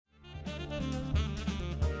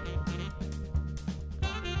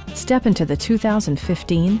Step into the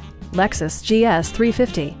 2015 Lexus GS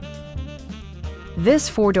 350. This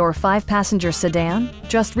four-door, five-passenger sedan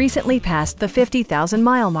just recently passed the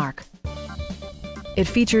 50,000-mile mark. It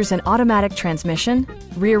features an automatic transmission,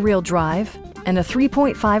 rear-wheel drive, and a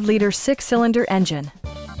 3.5-liter six-cylinder engine.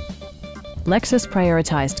 Lexus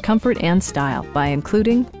prioritized comfort and style by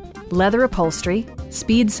including leather upholstery,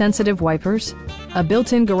 speed-sensitive wipers, a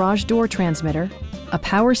built-in garage door transmitter, a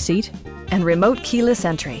power seat, and remote keyless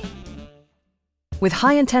entry. With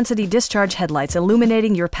high-intensity discharge headlights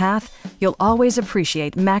illuminating your path, you'll always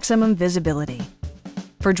appreciate maximum visibility.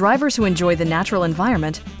 For drivers who enjoy the natural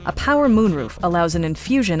environment, a power moonroof allows an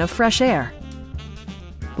infusion of fresh air.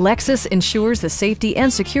 Lexus ensures the safety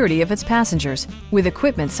and security of its passengers with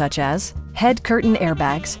equipment such as head curtain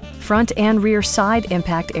airbags, front and rear side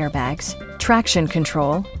impact airbags, traction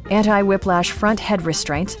control, anti-whiplash front head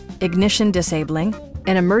restraints, ignition disabling,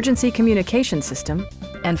 an emergency communication system,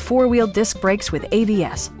 and four-wheel disc brakes with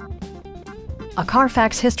ABS. A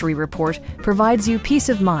Carfax history report provides you peace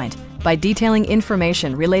of mind by detailing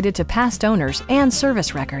information related to past owners and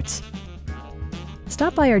service records.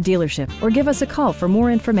 Stop by our dealership or give us a call for more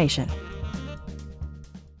information.